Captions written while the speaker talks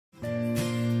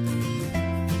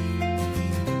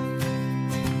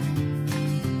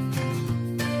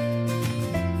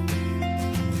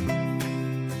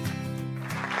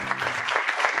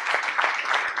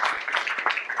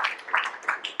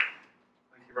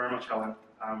very much, Helen.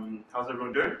 How's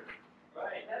everyone doing?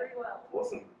 Right. Very well.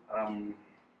 Awesome.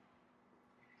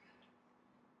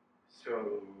 So,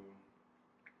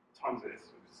 what time is it?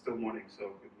 It's still morning,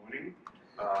 so good morning.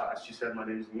 As she said, my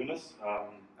name is Luminus.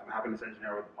 I'm a happiness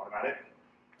engineer with Automatic.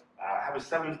 I have a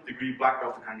 7th degree black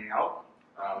belt in hanging out.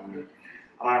 And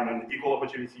I'm an equal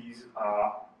opportunities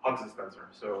hugs dispenser.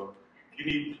 So if you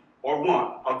need or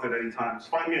want hugs at any time, just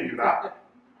find me and do that,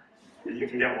 and you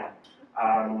can get one.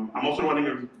 I'm also running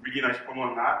a really nice promo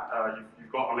on that.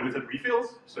 You've got unlimited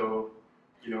refills, so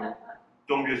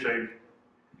don't be ashamed.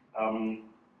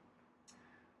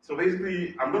 So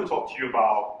basically, I'm going to talk to you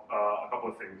about a couple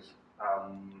of things.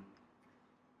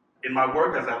 In my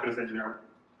work as a happiness engineer,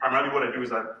 primarily what I do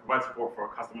is I provide support for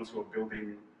customers who are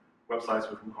building websites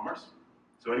with WooCommerce.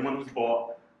 So anyone who's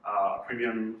bought a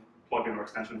premium plugin or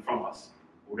extension from us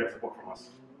will get support from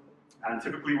us. And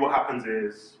typically what happens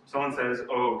is someone says,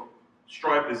 oh,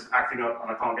 Stripe is acting up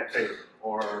and I can't get paid,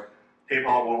 or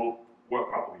PayPal won't work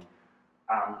properly.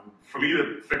 For me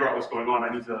to figure out what's going on, I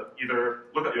need to either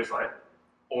look at your site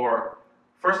or,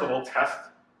 first of all, test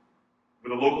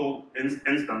with a local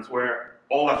instance where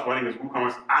all that's running is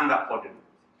WooCommerce and that plugin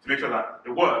to make sure that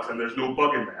it works and there's no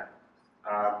bug in there.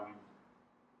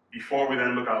 Before we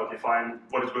then look at, okay, fine,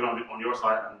 what is going on your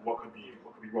site and what could be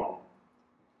wrong.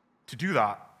 To do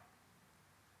that,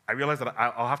 I realized that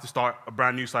I'll have to start a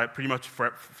brand new site pretty much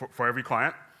for every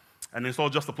client and install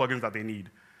just the plugins that they need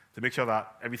to make sure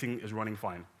that everything is running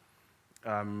fine.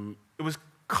 It was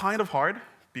kind of hard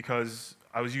because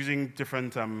I was using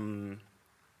different development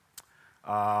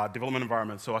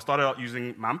environments. So I started out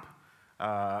using MAMP,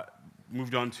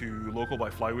 moved on to local by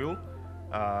Flywheel,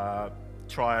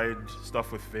 tried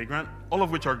stuff with Vagrant, all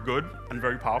of which are good and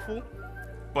very powerful.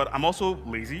 But I'm also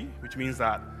lazy, which means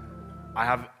that I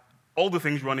have all the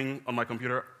things running on my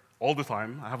computer all the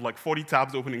time. I have like 40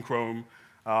 tabs open in Chrome.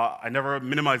 I never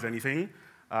minimize anything.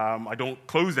 I don't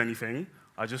close anything.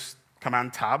 I just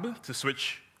command tab to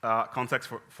switch context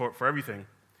for everything,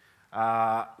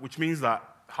 which means that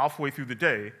halfway through the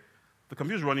day, the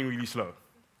computer's running really slow,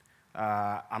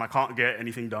 and I can't get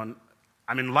anything done.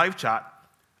 I'm in live chat,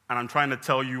 and I'm trying to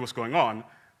tell you what's going on,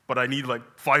 but I need like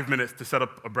 5 minutes to set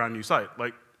up a brand new site.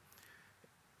 Like,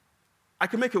 I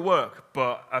can make it work,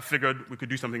 but I figured we could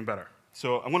do something better.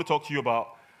 So I'm going to talk to you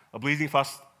about a blazing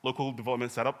fast local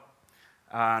development setup,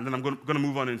 and then I'm going to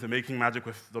move on into making magic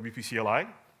with WP CLI,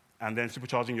 and then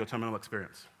supercharging your terminal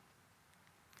experience.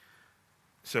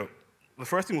 So the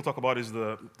first thing we'll talk about is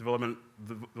the development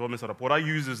setup. What I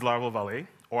use is Laravel Valet,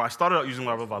 or I started out using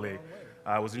Laravel Valet.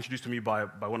 It was introduced to me by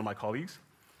one of my colleagues.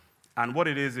 And what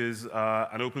it is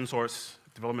an open source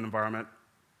development environment.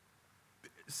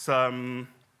 It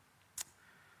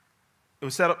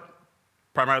was set up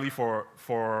primarily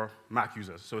for Mac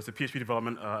users. So it's a PHP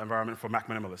development environment for Mac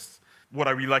minimalists. What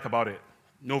I really like about it,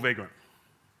 no Vagrant,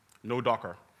 no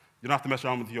Docker. You don't have to mess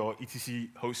around with your etc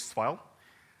hosts file,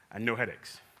 and no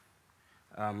headaches.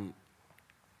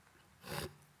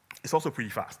 It's also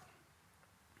pretty fast.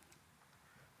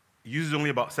 It uses only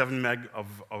about 7 meg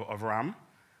of RAM,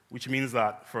 which means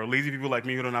that for lazy people like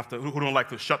me who don't like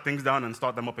to shut things down and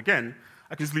start them up again,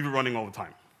 I can just leave it running all the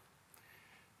time.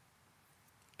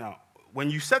 Now,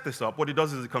 when you set this up, what it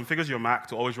does is it configures your Mac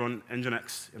to always run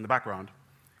Nginx in the background.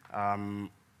 And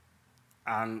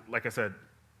like I said,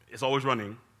 it's always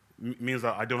running. Means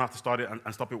that I don't have to start it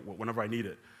and stop it whenever I need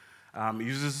it. It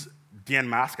uses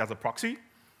dnmask as a proxy,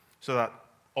 so that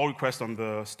all requests on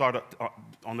the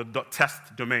on the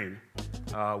 .test domain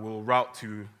will route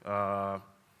to a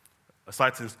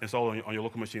site installed on your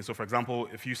local machine. So for example,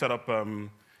 if you set up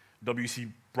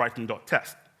wc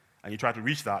brighton.test and you try to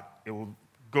reach that, it will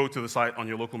go to the site on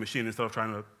your local machine instead of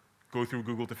trying to go through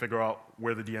Google to figure out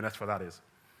where the DNS for that is.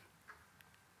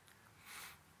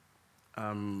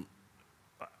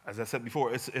 As I said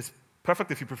before, it's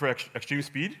perfect if you prefer extreme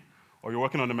speed or you're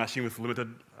working on a machine with limited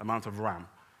amount of RAM.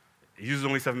 It uses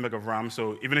only 7 meg of RAM,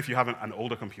 so even if you have an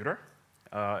older computer,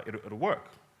 it'll work.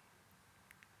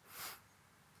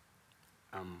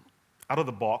 Out of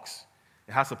the box,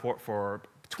 it has support for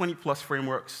 20+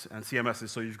 frameworks and CMSs.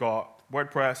 So you've got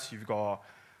WordPress, you've got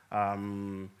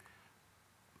Drupal,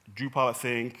 I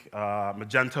think,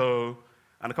 Magento,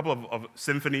 and a couple of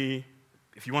Symfony.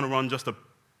 If you want to run just a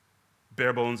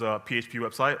bare bones PHP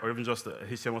website, or even just a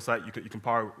HTML site, you can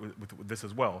power with this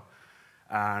as well.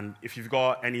 And if you've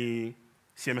got any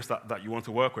CMS that you want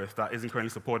to work with that isn't currently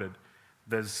supported,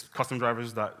 there's custom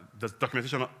drivers there's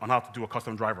documentation on how to do a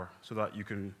custom driver so that you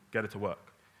can get it to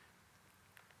work.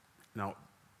 Now,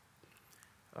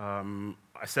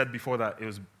 I said before that it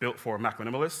was built for Mac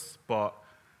minimalists, but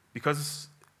because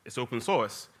it's open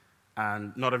source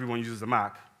and not everyone uses a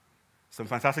Mac, some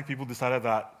fantastic people decided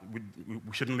that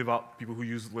we shouldn't leave out people who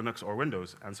use Linux or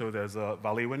Windows. And so there's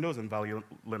Valet Windows and Valet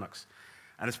Linux.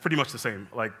 And it's pretty much the same.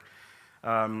 Like,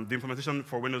 the implementation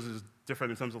for Windows is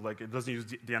different in terms of, like, it doesn't use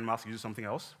dnmask, it uses something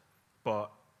else.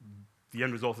 But the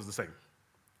end result is the same.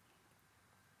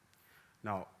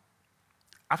 Now,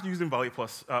 after using Valet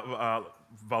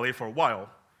for a while,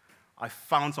 I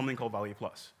found something called Valet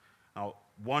Plus. Now,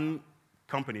 one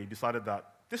company decided that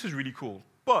this is really cool,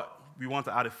 but we want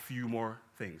to add a few more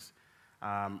things.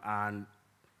 And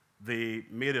they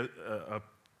made a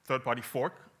third-party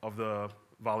fork of the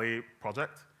Valet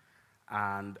project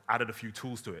and added a few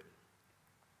tools to it.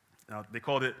 Now, they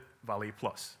called it Valet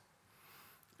Plus.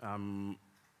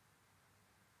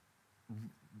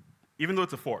 Even though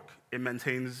it's a fork, it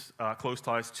maintains close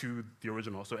ties to the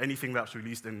original. So anything that's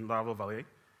released in Laravel Valet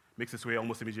makes its way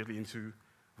almost immediately into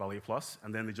Valet Plus,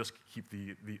 and then they just keep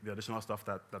the additional stuff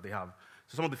that they have.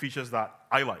 So some of the features that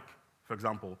I like, for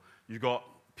example, you've got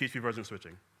PHP version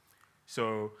switching.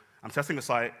 So I'm testing the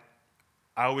site.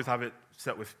 I always have it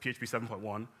set with PHP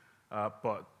 7.1,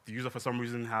 but the user for some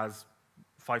reason has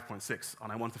 5.6,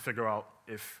 and I want to figure out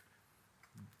if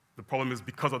the problem is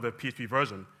because of the PHP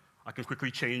version. I can quickly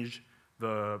change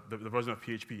the version of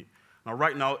PHP. Now,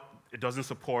 right now, it doesn't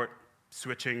support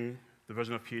switching the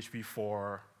version of PHP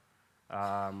for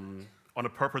on a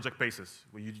per-project basis.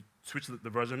 When you switch the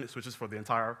version, it switches for the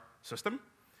entire system.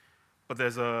 But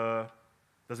there's an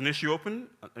issue open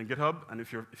in GitHub, and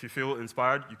if you feel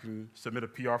inspired, you can submit a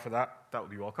PR for that. That would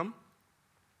be welcome.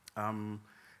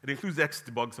 It includes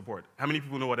Xdebug support. How many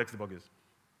people know what Xdebug is?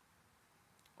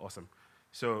 Awesome.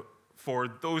 So for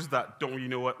those that don't really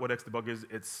know what Xdebug is,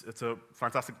 it's a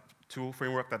fantastic tool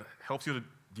framework that helps you to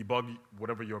debug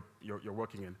whatever you're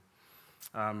working in.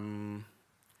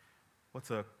 What's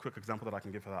a quick example that I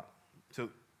can give for that? So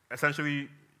essentially,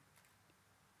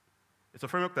 it's a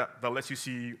framework that lets you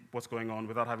see what's going on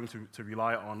without having to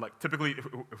rely on, like, typically,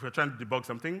 if we're trying to debug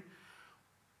something,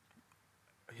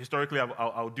 historically,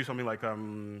 I'll do something like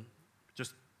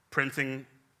just printing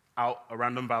out a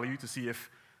random value to see if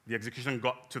the execution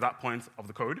got to that point of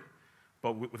the code.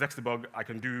 But with Xdebug, I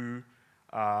can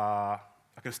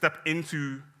step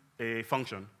into a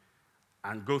function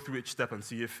and go through each step and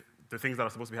see if the things that are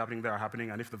supposed to be happening there are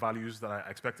happening, and if the values that I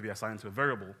expect to be assigned to a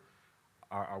variable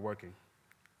are working.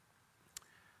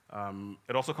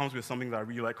 It also comes with something that I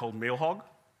really like called Mailhog.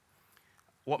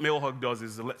 What Mailhog does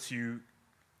is it lets you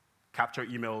capture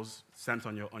emails sent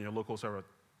on your local server.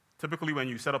 Typically, when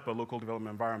you set up a local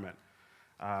development environment,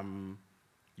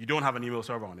 you don't have an email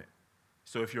server on it.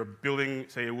 So if you're building,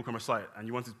 say, a WooCommerce site, and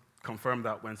you want to confirm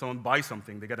that when someone buys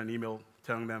something, they get an email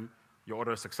telling them your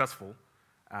order is successful,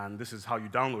 and this is how you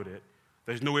download it,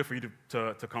 there's no way for you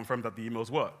to confirm that the emails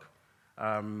work.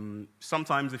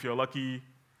 Sometimes, if you're lucky,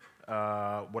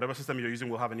 whatever system you're using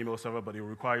will have an email server, but it will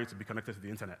require you to be connected to the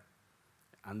internet.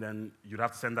 And then you'd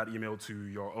have to send that email to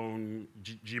your own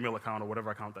Gmail account or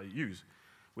whatever account that you use.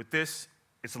 With this,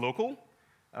 it's local.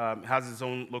 It has its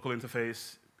own local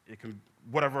interface. It can,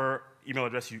 whatever email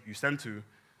address you send to,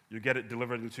 you get it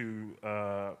delivered into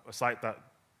a site that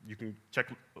you can check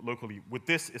locally. With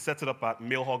this, it sets it up at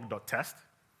mailhog.test.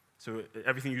 So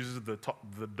everything uses the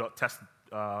 .test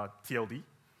TLD.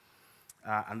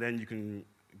 And then you can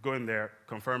go in there,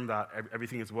 confirm that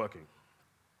everything is working.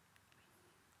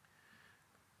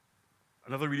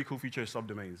 Another really cool feature is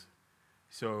subdomains.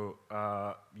 So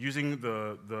using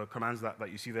the commands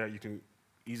that you see there, you can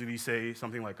easily say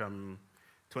something like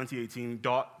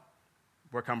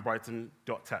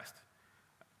 2018.WordCampBrighton.test.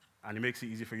 And it makes it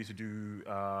easy for you to do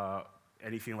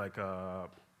anything like,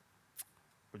 what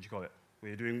do you call it? When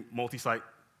you're doing multi-site,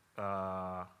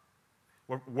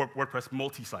 WordPress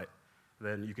multi-site,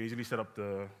 then you can easily set up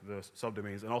the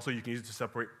subdomains. And also, you can use it to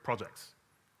separate projects.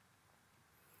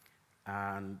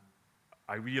 And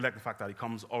I really like the fact that it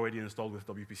comes already installed with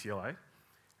WP CLI.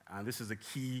 And this is a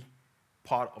key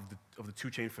part of the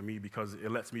tool chain for me because it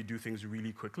lets me do things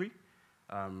really quickly.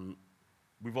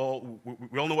 We all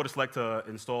know what it's like to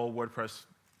install WordPress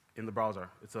in the browser.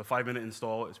 It's a 5-minute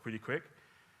install. It's pretty quick.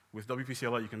 With WP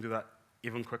CLI, you can do that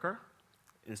even quicker.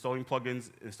 Installing plugins,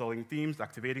 installing themes,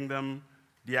 activating them,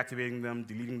 deactivating them,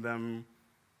 deleting them,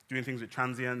 doing things with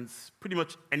transients. Pretty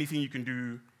much anything you can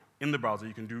do in the browser,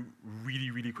 you can do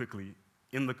really, really quickly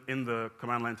in the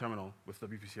command line terminal with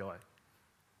WP CLI.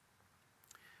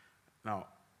 Now,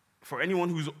 for anyone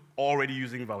who's already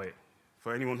using Valet,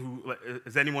 for anyone who,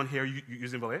 is anyone here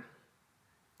using Valet?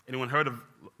 Anyone heard of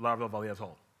Laravel Valet at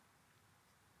all?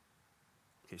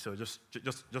 Okay, so just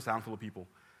a handful of people.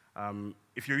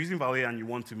 If you're using Valet and you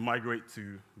want to migrate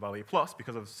to Valet Plus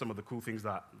because of some of the cool things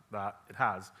that it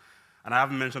has, And I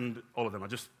haven't mentioned all of them. I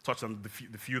just touched on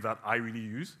the few that I really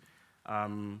use.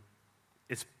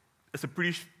 It's a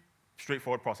pretty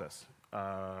straightforward process.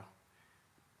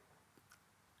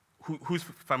 Who's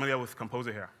familiar with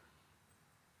Composer here?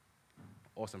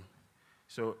 Awesome.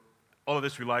 So all of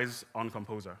this relies on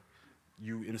Composer.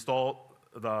 You install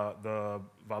the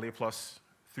Valet Plus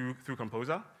through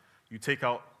Composer. You take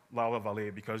out Laravel Valet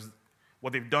because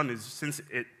what they've done is, since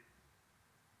it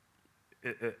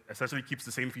essentially keeps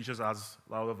the same features as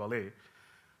Laravel Valet,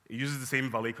 it uses the same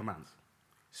Valet commands.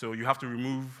 So you have to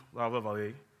remove Laravel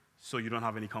Valet so you don't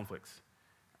have any conflicts.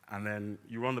 And then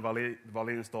you run the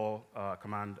Valet install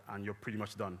command, and you're pretty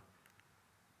much done.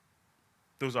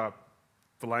 Those are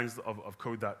the lines of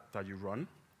code that you run.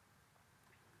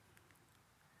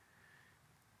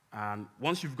 And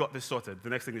once you've got this sorted, the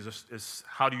next thing is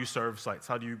how do you serve sites?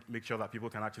 How do you make sure that people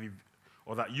can actually,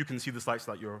 or that you can see the sites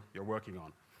that you're working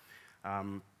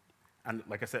on? And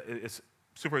like I said, it's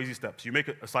super easy steps. You make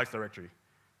a sites directory.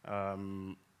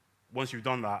 Once you've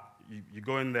done that, you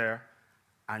go in there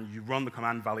and you run the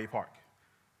command valet park.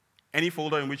 Any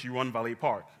folder in which you run valet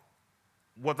park,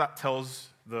 what that tells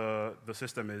the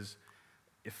system is,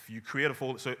 if you create a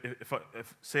folder, so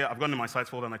if say I've gone to my sites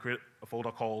folder and I create a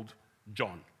folder called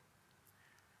John,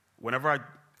 whenever I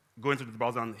go into the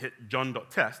browser and hit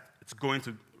john.test, it's going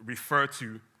to refer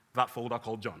to that folder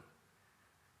called John.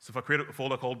 So if I create a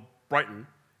folder called Brighton,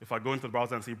 if I go into the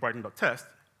browser and see brighton.test,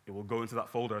 it will go into that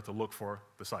folder to look for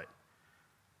the site.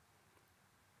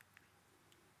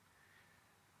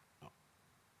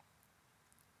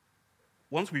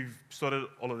 Once we've sorted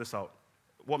all of this out,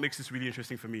 what makes this really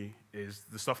interesting for me is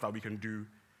the stuff that we can do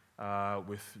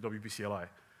with WP CLI.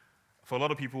 For a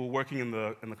lot of people, working in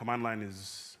the command line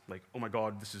is like, oh my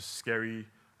god, this is scary.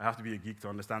 I have to be a geek to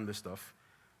understand this stuff.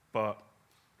 But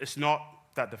it's not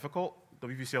that difficult.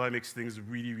 WP CLI makes things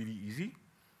really, really easy.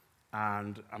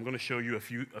 And I'm going to show you a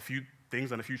few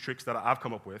things and a few tricks that I've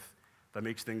come up with that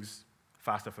makes things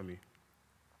faster for me.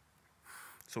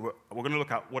 So we're going to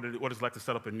look at what it's like to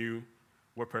set up a new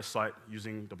WordPress site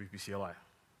using WP CLI.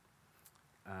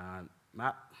 And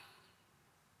Matt.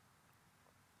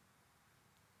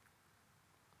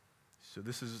 So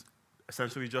this is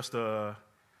essentially just a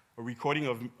recording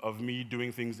of me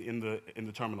doing things in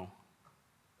the terminal.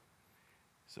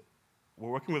 So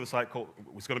we're working with a site called,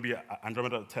 it's going to be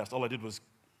Andromeda test. All I did was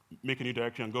make a new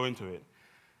directory and go into it.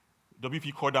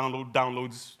 WP Core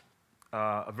downloads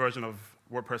a version of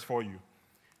WordPress for you.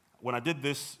 When I did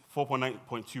this,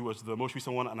 4.9.2 was the most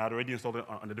recent one, and I'd already installed it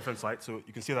on a different site, so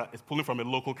you can see that it's pulling from a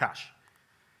local cache.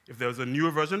 If there was a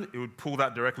newer version, it would pull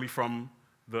that directly from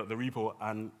the repo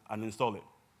and install it.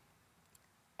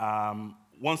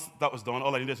 Once that was done,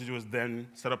 all I needed to do was then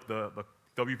set up the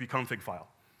WP config file.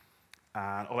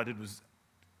 And all I did was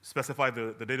specify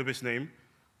the database name,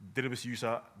 database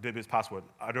user, database password.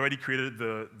 I'd already created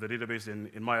the database in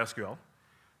MySQL.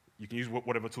 You can use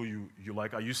whatever tool you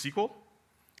like. I use SQL.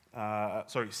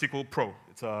 SQL Pro.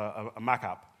 It's a Mac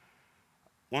app.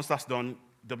 Once that's done,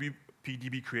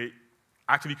 WPDB create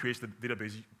actually creates the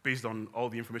database based on all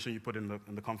the information you put in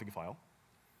the config file.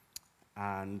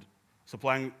 And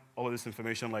supplying all of this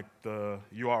information, like the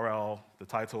URL, the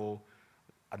title,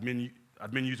 admin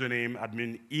username,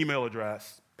 admin email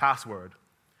address, password,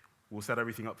 will set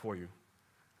everything up for you.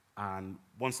 And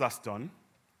once that's done,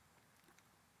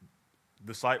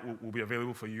 the site will be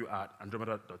available for you at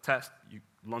andromeda.test. You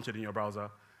launch it in your browser,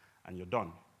 and you're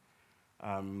done.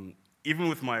 Even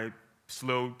with my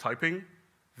slow typing,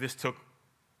 this took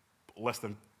less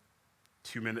than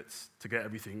 2 minutes to get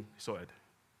everything sorted.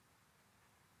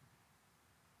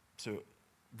 So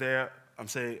there, I'm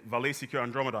saying Valet Secure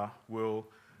Andromeda will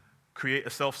create a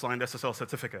self-signed SSL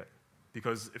certificate,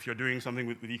 because if you're doing something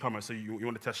with e-commerce, so you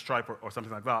want to test Stripe or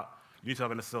something like that, you need to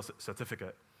have an SSL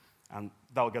certificate, and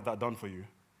that will get that done for you.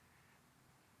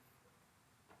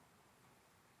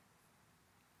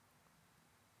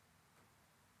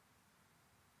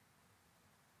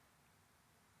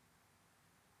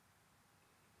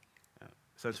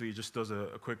 Essentially, it just does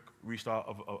a quick restart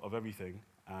of everything,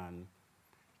 and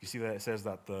you see that it says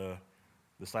that the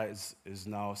site is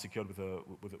now secured with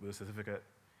a certificate,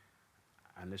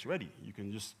 and it's ready. You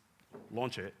can just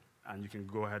launch it, and you can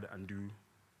go ahead and do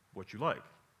what you like.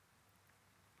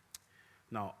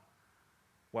 Now,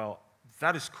 while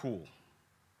that is cool,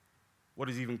 what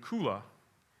is even cooler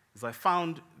is I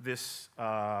found this.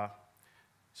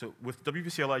 So with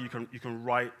WP CLI, you can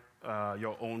write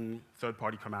your own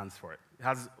third-party commands for it. It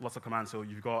has lots of commands. So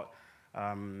you've got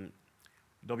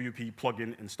WP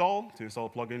plugin install to install a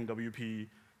plugin, WP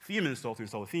theme install to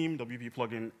install a theme, WP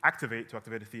plugin activate to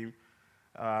activate a theme.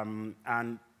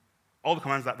 And all the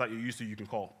commands that you're used to, you can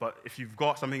call. But if you've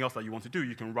got something else that you want to do,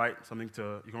 you can write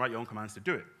your own commands to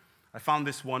do it. I found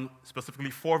this one specifically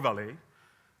for Valet,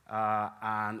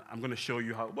 and I'm going to show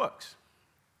you how it works.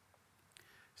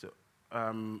 So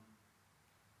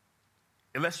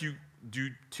it lets you do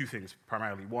two things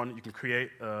primarily. One, you can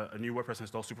create a new WordPress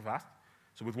install super fast.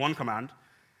 So with one command,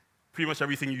 pretty much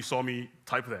everything you saw me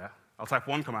type there, I'll type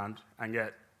one command and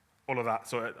get all of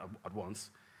that at once.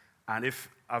 And if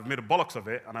I've made a bollocks of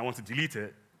it and I want to delete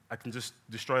it, I can just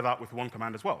destroy that with one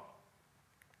command as well.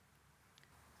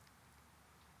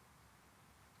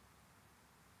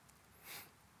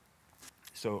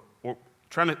 So we're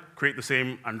trying to create the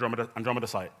same Andromeda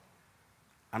site.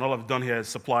 And all I've done here is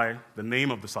supply the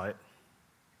name of the site.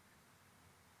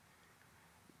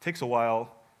 It takes a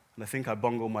while, and I think I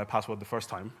bungled my password the first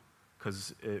time,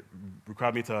 because it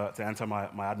required me to enter my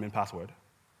admin password.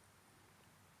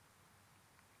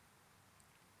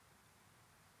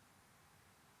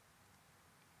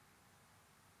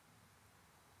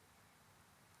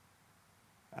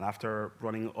 And after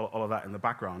running all of that in the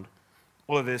background,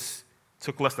 all of this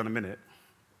took less than a minute,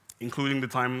 including the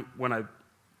time when I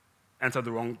entered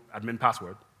the wrong admin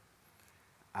password.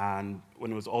 And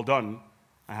when it was all done,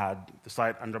 I had the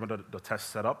site andromeda.test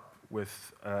set up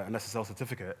with an SSL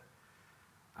certificate,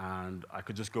 and I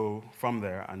could just go from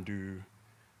there and do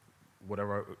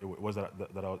whatever it was that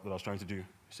I was trying to do.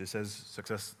 So it says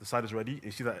success, the site is ready. And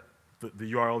you see that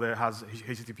the URL there has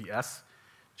HTTPS,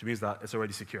 which means that it's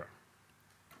already secure.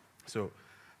 So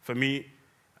for me,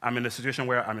 I'm in a situation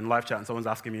where I'm in live chat and someone's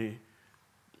asking me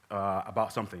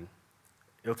about something.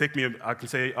 It'll take me, I can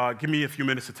say, give me a few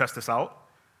minutes to test this out.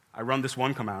 I run this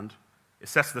one command, it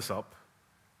sets this up,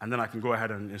 and then I can go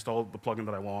ahead and install the plugin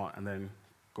that I want and then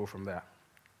go from there.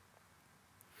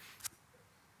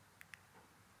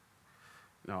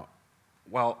 Now,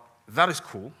 while that is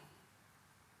cool,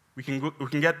 we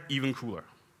can get even cooler,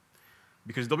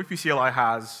 because WP-CLI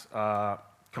has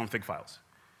config files.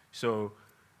 So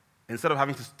instead of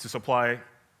having to supply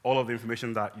all of the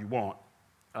information that you want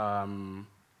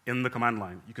in the command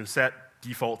line, you can set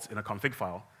defaults in a config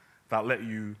file that let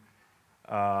you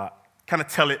kind of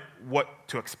tell it what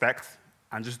to expect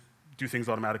and just do things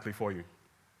automatically for you.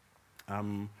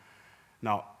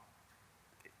 Now,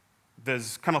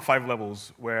 there's kind of 5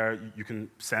 levels where you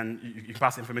can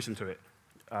pass information to it.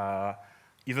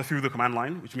 Either through the command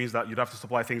line, which means that you'd have to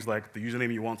supply things like the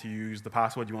username you want to use, the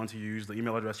password you want to use, the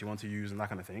email address you want to use, and that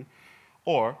kind of thing.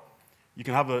 Or you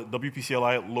can have a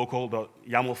WP-CLI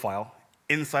local.yaml file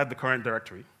inside the current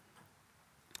directory.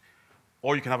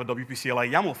 Or you can have a WP-CLI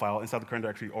YAML file inside the current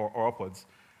directory or upwards.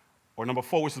 Or number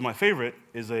 4, which is my favorite,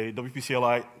 is a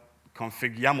WP-CLI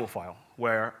config YAML file,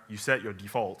 where you set your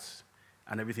defaults,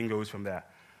 and everything goes from there.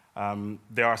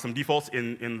 There are some defaults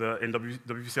in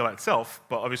WP-CLI itself,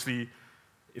 but obviously,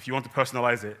 if you want to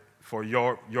personalize it for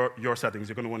your settings,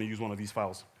 you're going to want to use one of these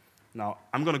files. Now,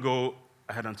 I'm going to go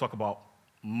ahead and talk about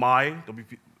my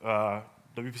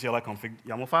WP-CLI config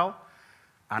YAML file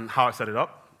and how I set it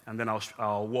up, and then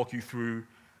I'll walk you through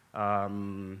a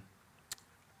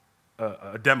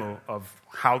demo of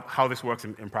how this works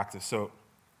in practice. So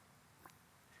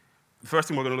the first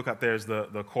thing we're going to look at there is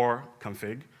the core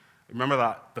config. Remember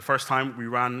that the first time we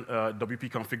ran wp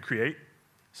config create,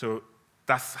 so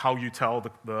that's how you tell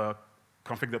the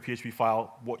config.php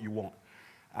file what you want.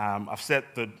 I've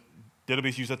set the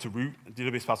database user to root,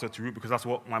 database password to root, because that's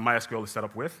what my MySQL is set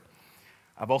up with.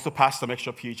 I've also passed some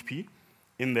extra PHP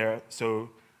in there, so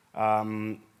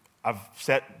I've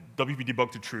set WP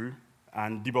debug to true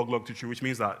and debug log to true, which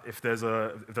means that if there's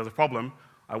a problem,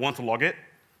 I want to log it,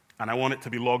 and I want it to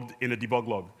be logged in a debug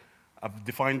log. I've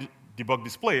defined debug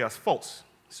display as false,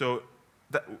 so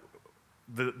that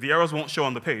the errors won't show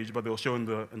on the page, but they'll show in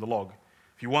the log.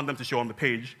 If you want them to show on the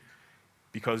page,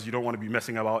 because you don't want to be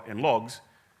messing about in logs,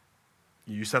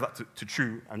 you set that to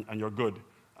true, and you're good.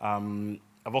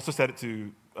 I've also set it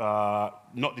to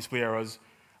not display errors,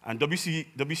 and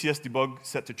WCS debug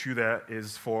set to true there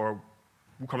is for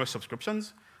WooCommerce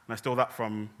subscriptions, and I stole that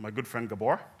from my good friend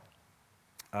Gabor.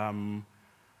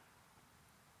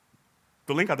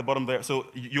 The link at the bottom there, so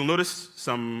you'll notice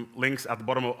some links at the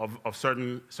bottom of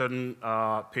certain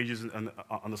pages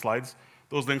on the slides.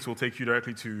 Those links will take you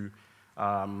directly to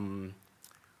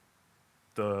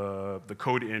the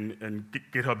code in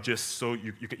GitHub gist, so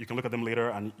you can look at them later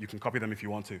and you can copy them if you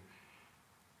want to.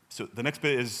 So the next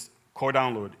bit is core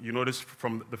download. You notice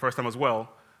from the first time as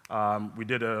well, we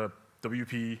did a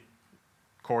WP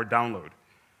core download.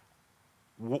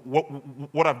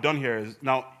 What I've done here is,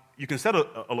 now you can set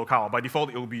a locale. By default,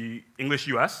 it will be English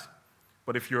US,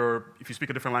 but if you speak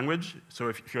a different language, so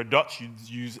if you're Dutch, you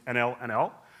use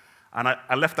NL. And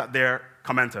I left that there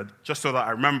commented, just so that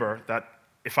I remember that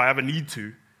if I ever need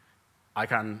to, I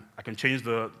can change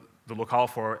the locale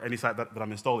for any site that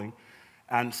I'm installing.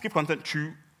 And skip content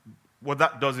true, what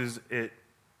that does is it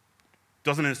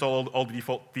doesn't install all the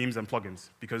default themes and plugins.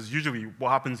 Because usually what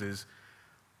happens is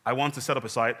I want to set up a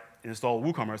site, install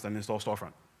WooCommerce, and install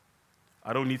Storefront.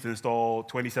 I don't need to install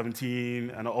 2017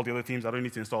 and all the other themes. I don't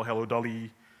need to install Hello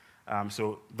Dolly.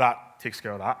 So that takes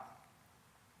care of that.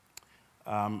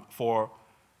 For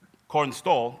core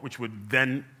install, which would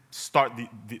then start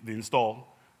the install,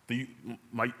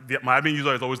 my admin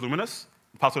user is always Luminus.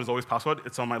 Password is always password.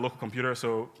 It's on my local computer,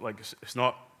 so like it's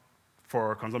not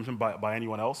for consumption by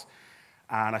anyone else.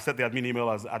 And I set the admin email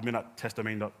as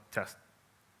admin@testdomain.test.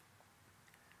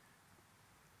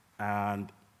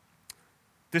 And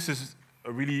this is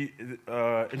a really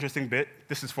interesting bit.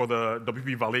 This is for the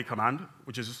WP valet command,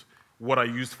 which is what I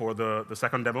used for the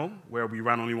second demo, where we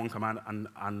ran only one command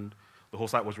and the whole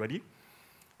site was ready.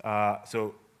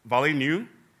 So valet new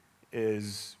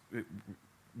is,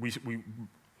 we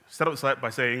set up the site by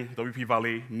saying WP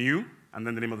valet new, and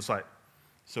then the name of the site.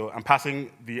 So I'm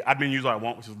passing the admin user I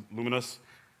want, which is Luminus,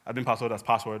 admin password as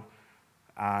password,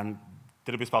 and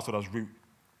database password as root.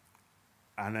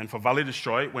 And then for valet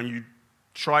destroy, when you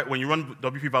run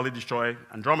WP valet destroy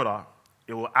Andromeda,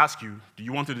 it will ask you, do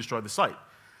you want to destroy the site?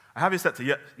 I have it set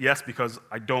to yes because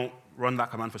I don't run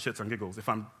that command for shits and giggles. If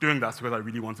I'm doing that, it's because I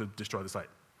really want to destroy the site.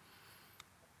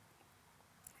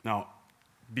 Now,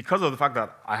 because of the fact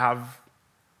that I have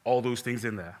all those things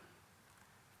in there,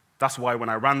 that's why when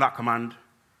I ran that command,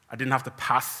 I didn't have to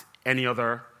pass any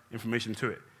other information to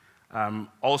it.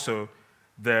 Also,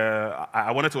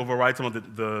 I wanted to override some of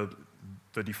the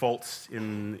defaults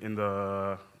in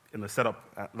the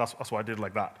setup. That's why I did it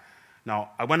like that.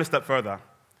 Now, I went a step further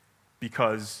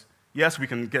because, yes, we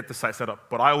can get the site set up,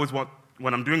 but I always want,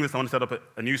 when I'm doing this, I want to set up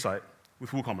a new site with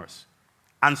WooCommerce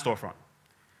and Storefront.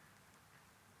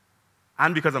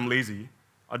 And because I'm lazy,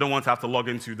 I don't want to have to log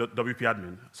into the WP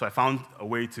admin. So I found a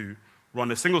way to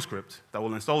run a single script that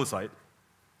will install the site,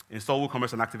 install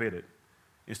WooCommerce and activate it,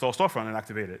 install Storefront and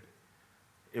activate it.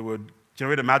 It would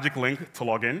generate a magic link to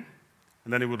log in,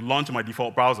 and then it would launch my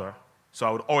default browser. So I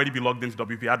would already be logged into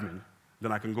WP admin.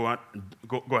 Then I can go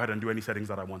ahead and do any settings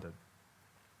that I wanted.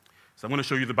 So I'm going to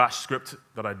show you the bash script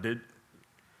that I did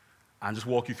and just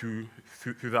walk you through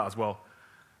that as well.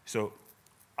 So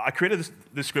I created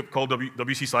this script called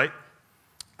WC site,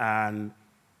 and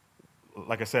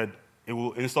like I said, it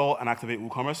will install and activate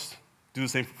WooCommerce, do the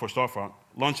same for Storefront,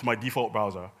 launch my default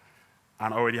browser,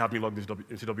 and already have me logged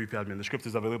into WP admin. The script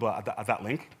is available at that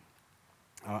link.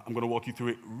 I'm going to walk you through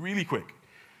it really quick.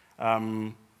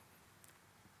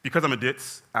 Because I'm a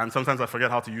ditz, and sometimes I forget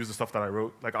how to use the stuff that I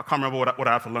wrote. Like, I can't remember what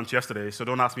I had for lunch yesterday, so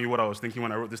don't ask me what I was thinking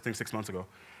when I wrote this thing 6 months ago.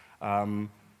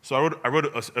 So I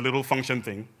wrote a little function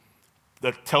thing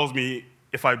that tells me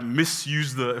if I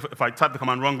misuse if I type the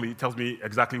command wrongly, it tells me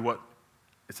exactly what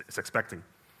it's expecting.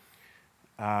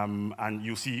 And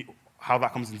you'll see how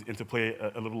that comes into play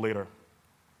a little later.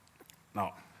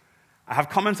 Now, I have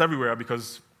comments everywhere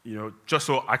because, just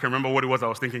so I can remember what it was I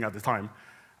was thinking at the time.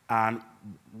 And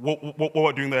what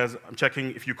we're doing there is I'm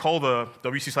checking if you call the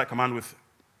WC site command with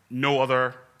no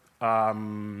other,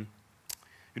 you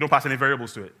don't pass any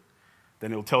variables to it,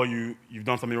 then it'll tell you you've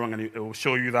done something wrong, and it will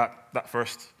show you that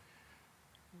first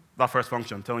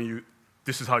function, telling you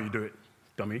this is how you do it,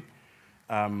 dummy.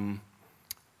 Now,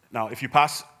 if you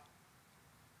pass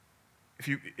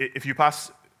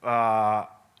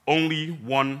only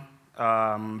one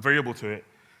variable to it,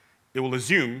 it will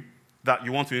assume that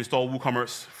you want to install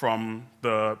WooCommerce from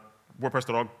the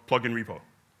WordPress.org plugin repo.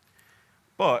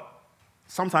 But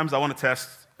sometimes I want to test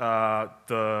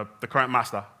the current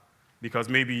master, because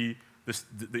maybe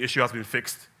the issue has been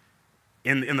fixed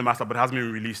in the master, but it hasn't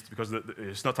been released because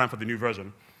it's not time for the new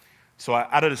version. So I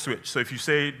added a switch. So if you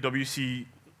say WC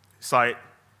site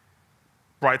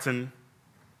Brighton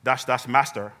 --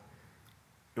 master,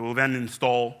 it will then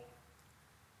install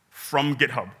from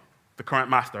GitHub the current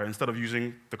master instead of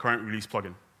using the current release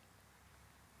plugin.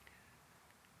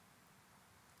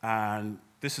 And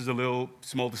this is a little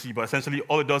small to see, but essentially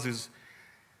all it does is,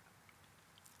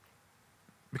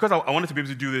 because I wanted to be able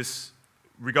to do this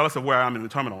regardless of where I am in the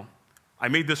terminal, I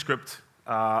made this script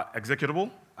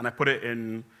executable, and I put it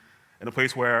in a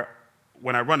place where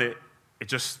when I run it,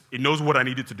 it knows what I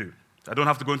needed to do. I don't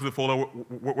have to go into the folder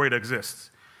where it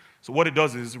exists. So what it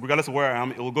does is, regardless of where I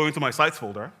am, it will go into my sites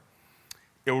folder.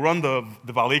 It will run the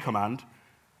valet command.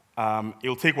 It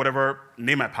will take whatever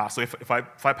name I pass. So if I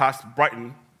pass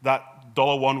Brighton, that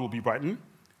 $1 will be Brighton.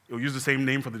 It will use the same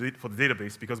name for the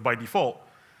database, because by default,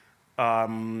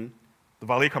 the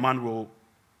valet command will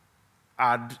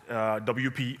add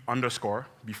WP underscore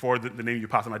before the name you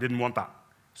pass, and I didn't want that.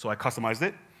 So I customized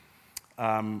it.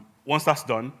 Once that's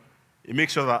done, it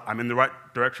makes sure that I'm in the right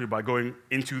directory by going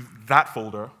into that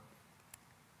folder,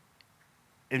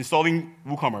 installing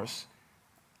WooCommerce,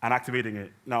 and activating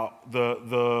it. Now,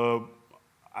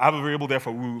 I have a variable there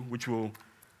for Woo, which will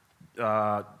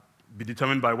be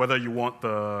determined by whether you want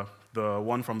the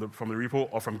one from the repo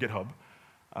or from GitHub.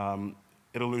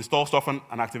 It'll install storefront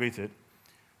and activate it.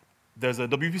 There's a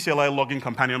WP-CLI login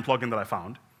companion plugin that I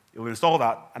found. It'll install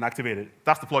that and activate it.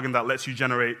 That's the plugin that lets you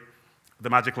generate the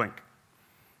magic link.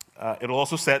 It'll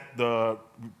also set the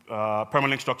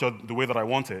permalink structure the way that I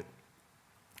want it.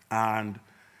 And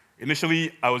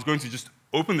initially, I was going to just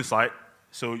open the site.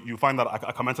 So you find that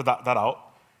I commented that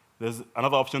out. There's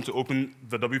another option to open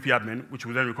the WP admin, which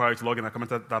would then require you to log in. I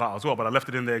commented that out as well, but I left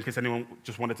it in there in case anyone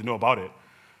just wanted to know about it.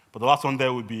 But the last one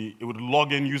there would be, it would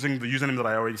log in using the username that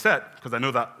I already set, because I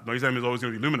know that my username is always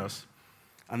going to be Luminus.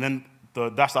 And then the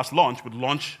 -- launch would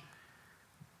launch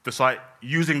the site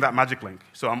using that magic link.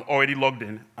 So I'm already logged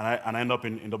in, and I end up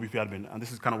in WP admin. And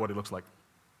this is kind of what it looks like.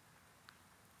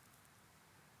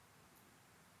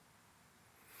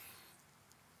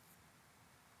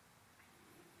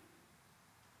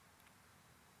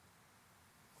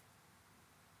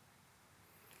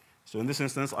 So in this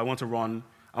instance, I want to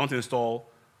install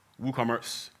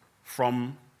WooCommerce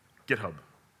from GitHub,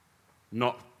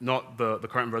 not the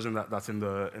current version that's in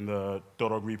the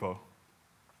 .org repo.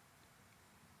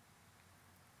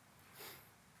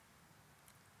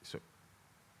 So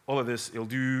all of this, it'll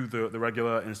do the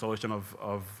regular installation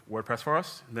of WordPress for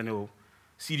us, and then it'll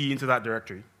cd into that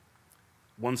directory.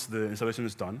 Once the installation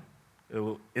is done, it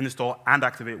will install and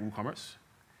activate WooCommerce,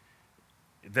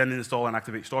 then install and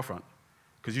activate Storefront.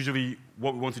 Because usually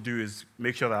what we want to do is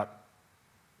make sure that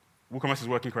WooCommerce is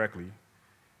working correctly,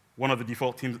 one of the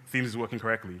default themes is working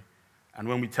correctly, and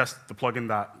when we test the plugin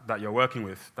that you're working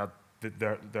with, that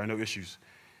there are no issues.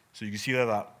 So you can see there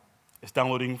that it's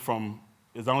downloading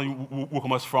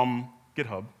WooCommerce from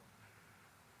GitHub,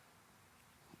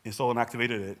 installed and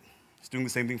activated it. It's doing the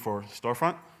same thing for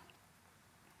Storefront.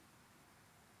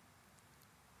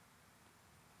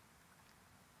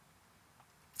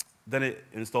 Then it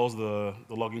installs the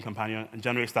login companion and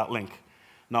generates that link.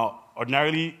 Now,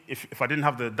 ordinarily, if I didn't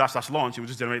have the -- launch, it would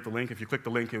just generate the link. If you click the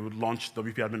link, it would launch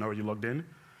WP admin already logged in.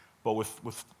 But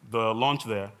with the launch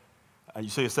there, and you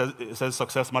see it says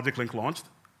success magic link launched,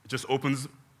 it just opens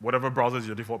whatever browser is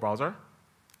your default browser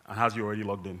and has you already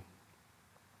logged in.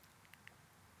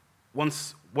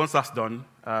 Once that's done,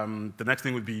 the next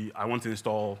thing would be I want to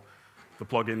install the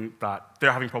plugin that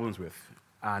they're having problems with.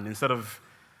 And instead of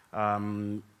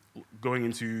going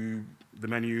into the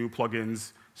menu,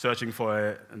 plugins, searching for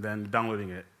it, and then downloading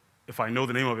it, if I know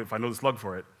the name of it, if I know the slug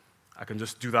for it, I can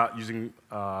just do that using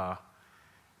the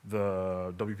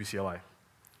WP CLI.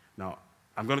 Now,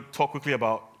 I'm going to talk quickly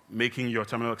about making your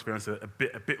terminal experience a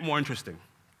bit more interesting.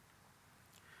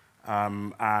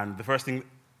 And the first thing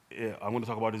I'm going to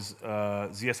talk about is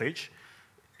ZSH.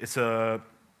 It's an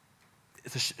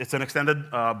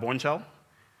extended Bourne shell.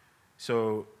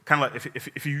 So kind of like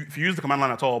if you use the command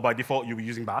line at all, by default, you'll be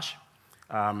using bash.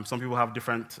 Some people have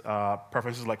different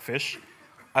preferences like fish.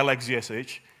 I like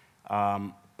ZSH,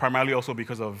 primarily also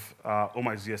because of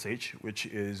ZSH, which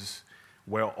is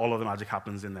where all of the magic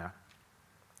happens in there.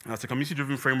 And it's a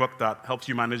community-driven framework that helps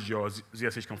you manage your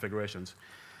ZSH configurations.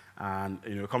 And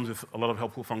it comes with a lot of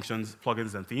helpful functions,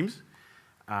 plugins, and themes.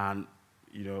 And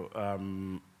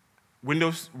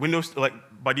Windows, like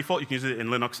by default, you can use it in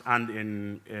Linux and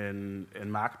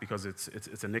in Mac because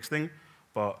it's a Nix thing.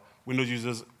 But Windows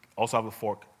users also have a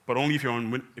fork, but only if you're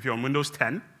on Windows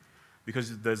 10,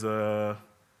 because there's a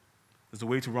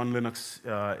way to run Linux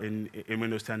in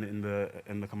Windows 10 in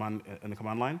the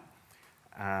command line.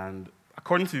 And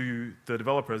according to the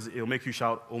developers, it'll make you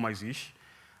shout, "Oh my Zeesh."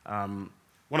 One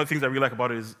of the things I really like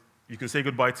about it is you can say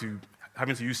goodbye to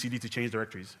having to use CD to change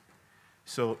directories.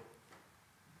 So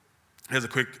here's a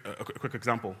quick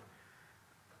example.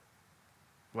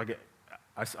 Like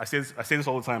I say this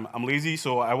all the time. I'm lazy,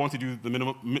 so I want to do the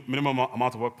minimum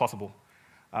amount of work possible.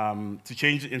 To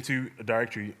change it into a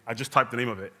directory, I just type the name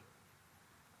of it,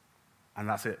 and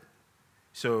that's it.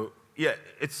 So yeah,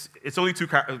 it's only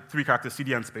 3 characters,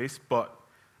 CD and space, but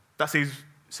that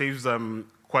saves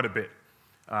quite a bit.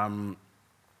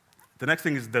 The next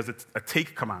thing is there's a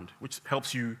take command, which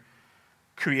helps you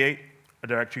create a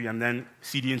directory and then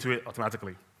CD into it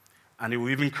automatically. And it will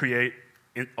even create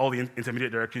all the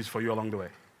intermediate directories for you along the way.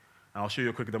 And I'll show you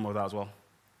a quick demo of that as well.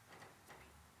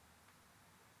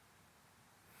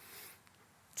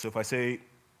 So if I say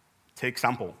take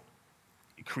sample,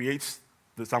 it creates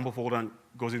the sample folder and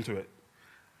goes into it.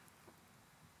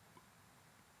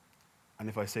 and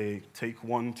if I say take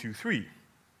 1, 2, 3,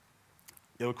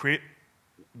 it'll create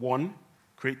 1,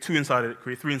 create 2 inside it,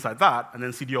 create 3 inside that, and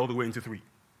then CD all the way into 3.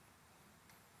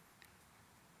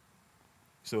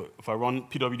 So if I run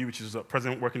pwd, which is a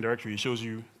present working directory, it shows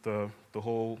you the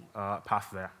whole path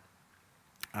there.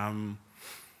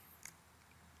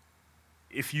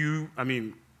 If you're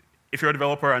a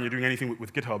developer and you're doing anything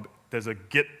with GitHub, there's a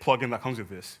Git plugin that comes with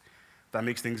this that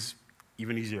makes things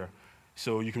even easier.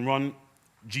 So you can run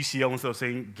GCL instead of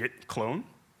saying git clone.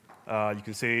 You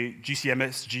can say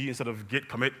gcmsg instead of git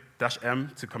commit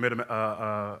 -m to commit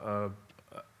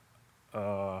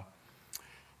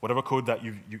whatever code that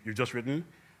you've just written.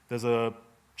 There's a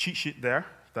cheat sheet there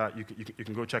that you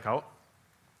can go check out.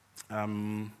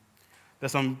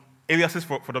 There's some aliases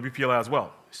for WPLI as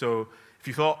well. So if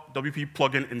you thought WP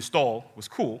plugin install was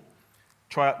cool,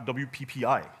 try out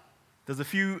WPPI. There's a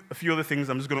few other things.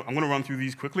 I'm gonna run through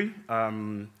these quickly.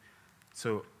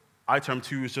 So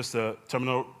iTerm2 is just a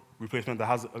terminal replacement that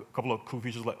has a couple of cool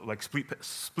features like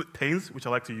split panes, which I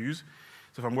like to use.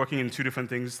 So if I'm working in 2 different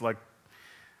things, like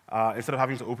instead of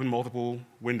having to open multiple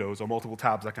windows or multiple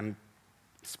tabs, I can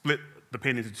split the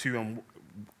pane into 2 and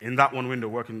in that one window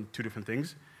work in 2 different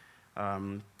things.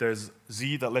 There's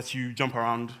Z that lets you jump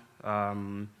around,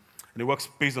 and it works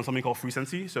based on something called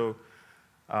freelancer. So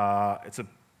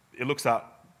it looks at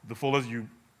the folders you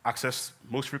access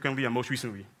most frequently and most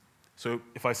recently. So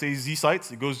if I say Z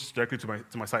sites, it goes directly to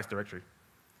my sites directory.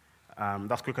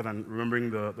 That's quicker than remembering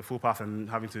the full path and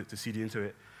having to CD into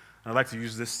it. And I like to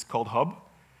use this called Hub,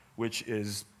 which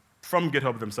is from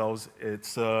GitHub themselves.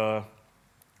 It's a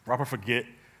wrapper for Git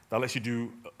that lets you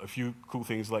do a few cool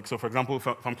things. Like, so for example, if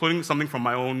I'm cloning something from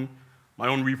my own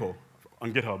repo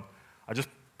on GitHub, I just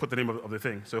put the name of the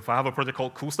thing. So if I have a project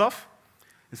called Cool Stuff,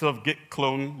 instead of git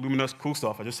clone Luminus cool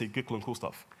stuff, I just say git clone cool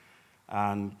stuff.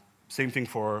 And same thing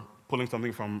for pulling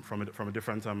something from a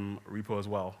different repo as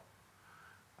well.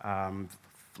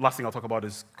 Last thing I'll talk about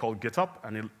is called GitUp,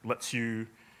 and it lets you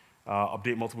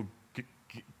update multiple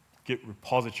Git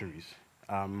repositories.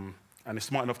 And it's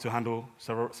smart enough to handle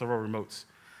several remotes.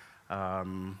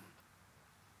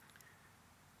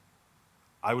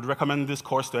 I would recommend this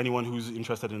course to anyone who's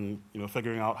interested in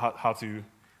figuring out how to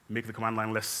make the command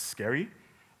line less scary.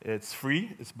 It's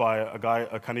free. It's by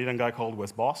a Canadian guy called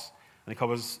Wes Boss, and it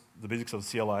covers the basics of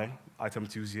CLI,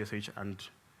 item2, ZSH, and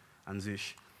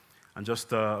Zish. And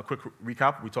just a quick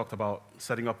recap, we talked about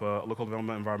setting up a local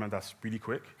development environment that's really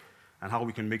quick, and how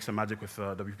we can make some magic with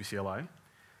WP CLI,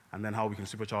 and then how we can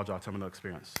supercharge our terminal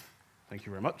experience. Thank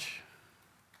you very much.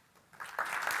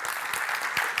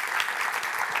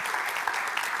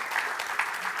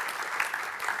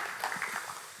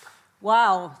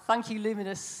 Wow, thank you,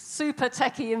 Luminus. Super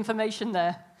techie information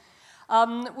there.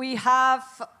 We have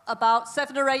about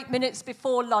 7 or 8 minutes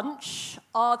before lunch.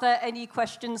 Are there any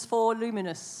questions for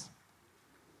Luminus?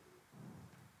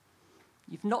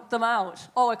 You've knocked them out.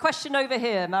 Oh, a question over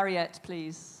here. Mariette,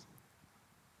 please.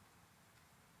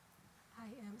 Hi,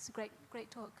 it's a great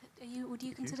talk. Would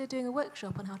you consider doing a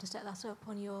workshop on how to set that up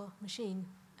on your machine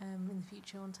in the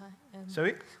future?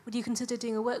 Sorry? Would you consider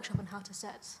doing a workshop on how to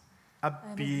set?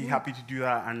 I'd be happy to do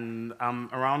that, and I'm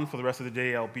around for the rest of the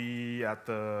day. I'll be at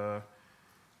the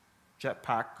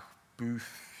Jetpack booth,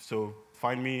 so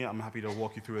find me. I'm happy to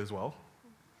walk you through it as well.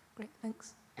 Great,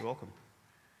 thanks. You're welcome.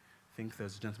 I think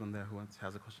there's a gentleman there who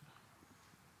has a question.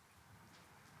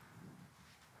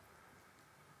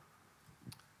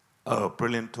 Oh,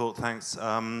 brilliant talk, thanks.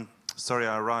 Sorry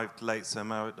I arrived late, so I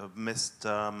might have missed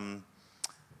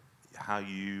how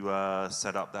you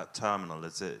set up that terminal.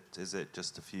 Is it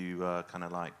just a few kind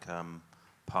of like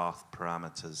path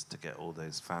parameters to get all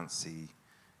those fancy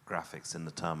graphics in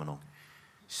the terminal?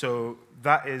 So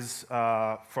that is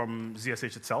from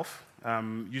ZSH itself.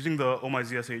 Using the Oh My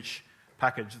ZSH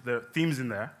package, there are themes in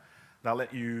there that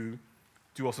let you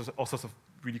do all sorts of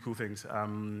really cool things.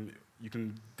 You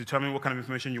can determine what kind of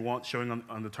information you want showing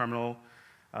on the terminal,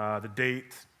 the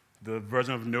date, the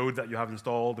version of Node that you have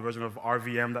installed, the version of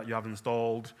RVM that you have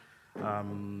installed,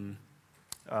 whether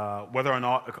or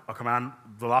not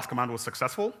the last command was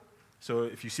successful. So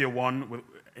if you see a 1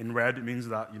 in red, it means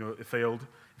that it failed.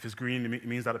 If it's green, it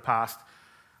means that it passed.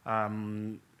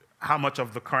 How much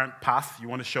of the current path you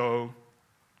want to show,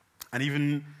 and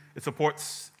even it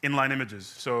supports inline images.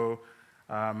 So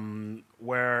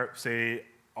where, say,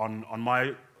 on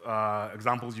my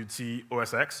examples, you'd see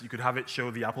OS X, you could have it show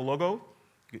the Apple logo.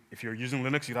 If you're using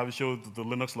Linux, you'd have it show the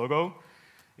Linux logo.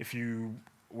 If you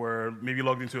were maybe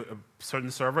logged into a certain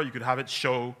server, you could have it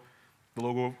show the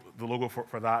logo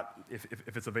for that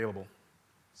if it's available.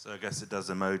 So I guess it does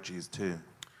emojis too.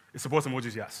 It supports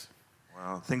emojis, yes.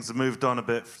 Well, things have moved on a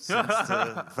bit since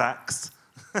Vax.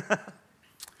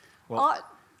 Well,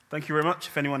 thank you very much.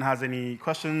 If anyone has any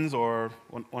questions or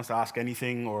wants to ask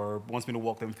anything or wants me to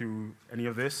walk them through any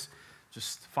of this,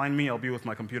 just find me. I'll be with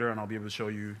my computer, and I'll be able to show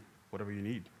you whatever you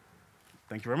need.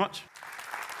 Thank you very much.